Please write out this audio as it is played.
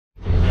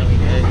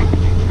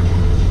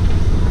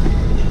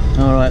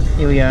Right,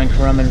 here we are in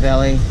Currumbin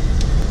Valley.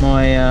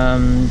 My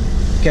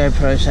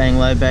GoPro saying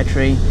low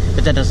battery,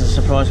 but that doesn't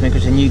surprise me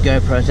because the new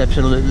GoPro is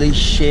absolutely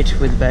shit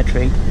with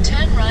battery.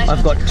 Turn right.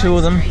 I've got two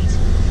of them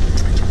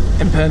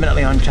and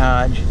permanently on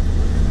charge,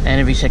 and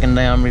every second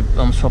day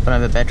I'm swapping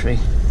over battery.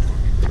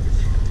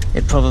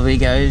 It probably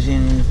goes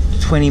in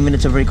 20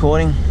 minutes of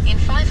recording. In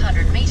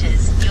 500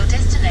 meters, your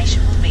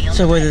destination will be on.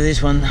 So whether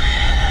this one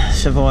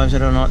survives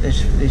it or not,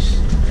 this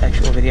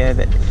actual video,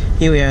 but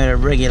here we are at a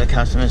regular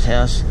customer's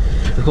house.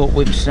 We've caught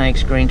whip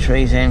snakes, green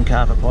trees and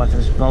carpet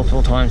pythons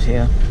multiple times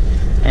here,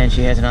 and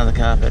she has another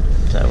carpet,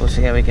 so we'll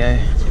see how we go.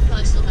 She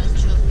probably still has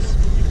chooks.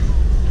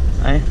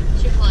 Eh?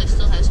 She probably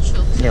still has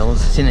chooks. Yeah, well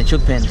it's in the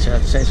chook pen, so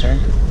I'd say so.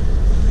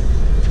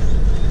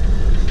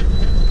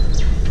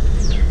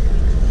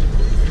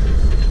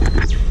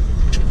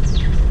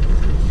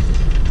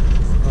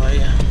 Right,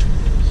 yeah.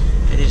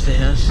 It is the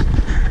house.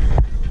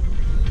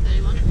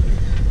 31?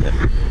 Yep.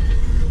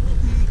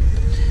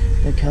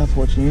 The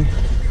carport's new.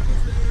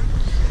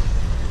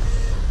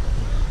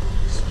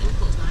 Swimming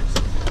pool's nice.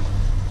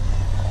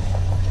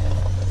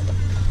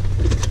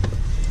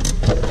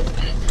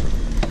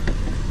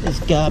 There's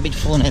garbage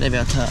falling out of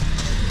our car.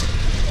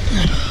 You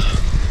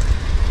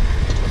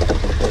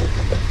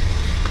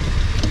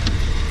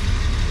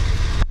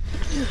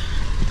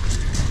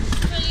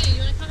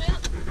want to come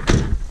out?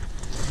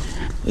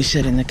 We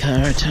sat in the car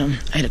at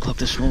 8 o'clock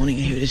this morning,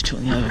 and here it is 2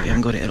 in the over. We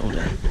haven't got out all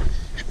day.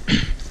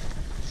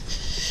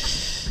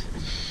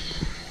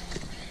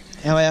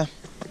 How are you?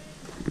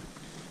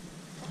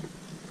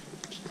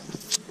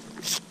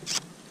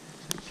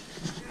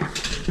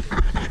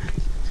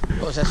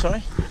 What was that,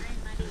 sorry?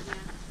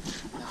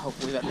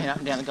 We've been up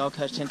and down the Gold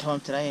Coast 10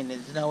 times today and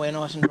there's nowhere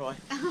nice and dry.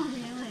 Oh,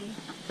 really?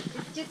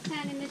 It's just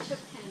down in the chook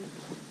pen.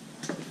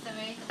 So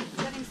he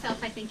got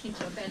himself, I think,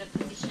 into a better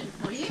position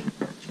for you.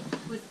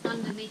 Was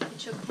underneath the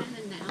chook pen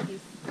and now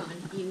he's gone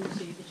into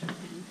the chook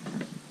pen,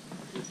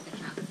 into the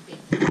house bit.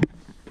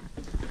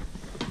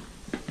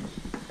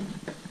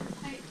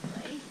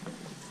 Hopefully.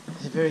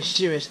 There's a very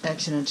serious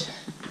accident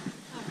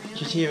Oh, really?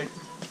 just here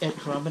at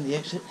Currumbin, the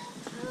exit.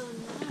 Oh,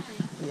 no.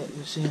 Yeah,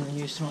 you'll see in the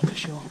news tonight for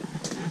sure.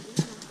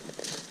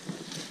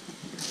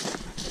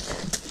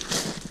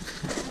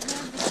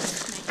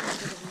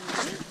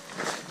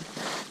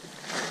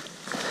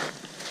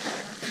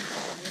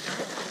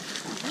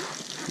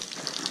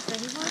 So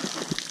he was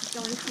just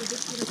going through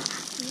this little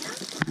path here,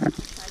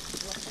 outside the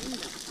blocking,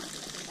 not much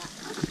of that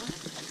part of it.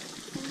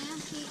 And now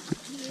he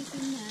is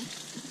in there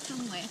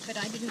somewhere, but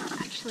I didn't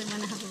actually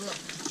want to have a look.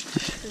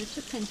 So the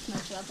chook pen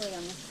smells lovely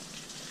on this.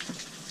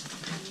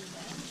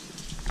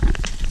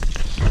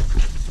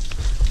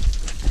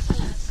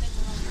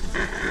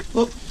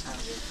 Whoop.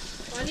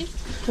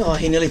 Oh,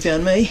 he nearly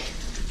found me.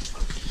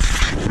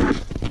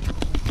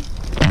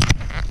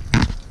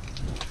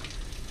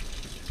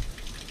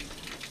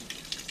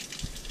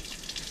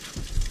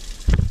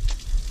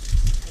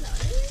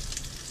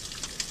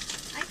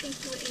 I think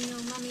you were in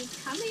your mummy's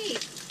tummy.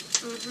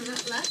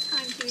 Not last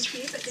time she was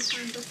here, but the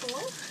time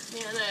before.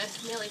 Yeah, no,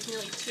 nearly 2.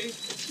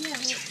 Yeah,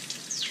 well,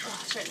 Oh,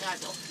 straight in the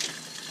eyeball.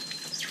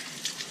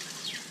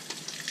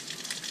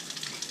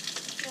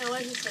 Yeah,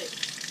 where's your sleep?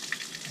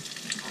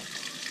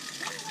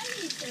 why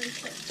are you so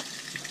quick?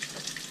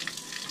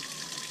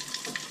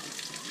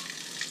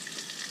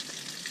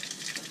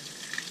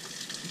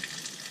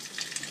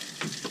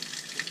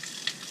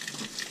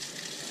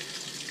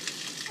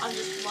 I'm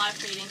just live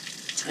feeding.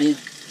 Oh, yeah.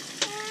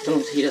 As long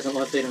as he doesn't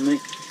like feeding me,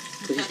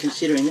 because he's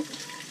considering it.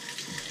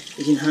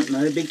 He's in hunt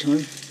mode, big time. Oh,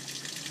 it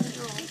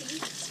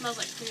smells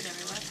like food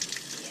everywhere.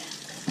 Yeah.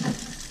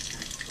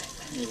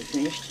 Nearly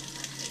finished.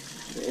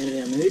 We're out of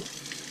our mood.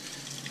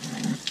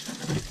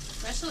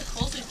 The rest of the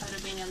calls we've had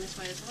have been down this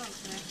way as well,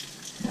 so.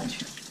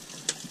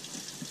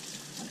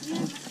 Yeah.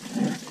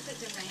 Look at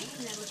the rain,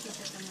 they're looking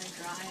for somewhere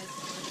dry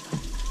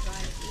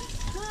to eat.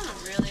 No,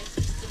 not really.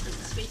 Different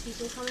species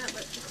will come out,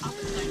 but the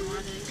carpets don't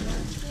mind it.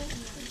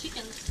 The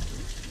chickens.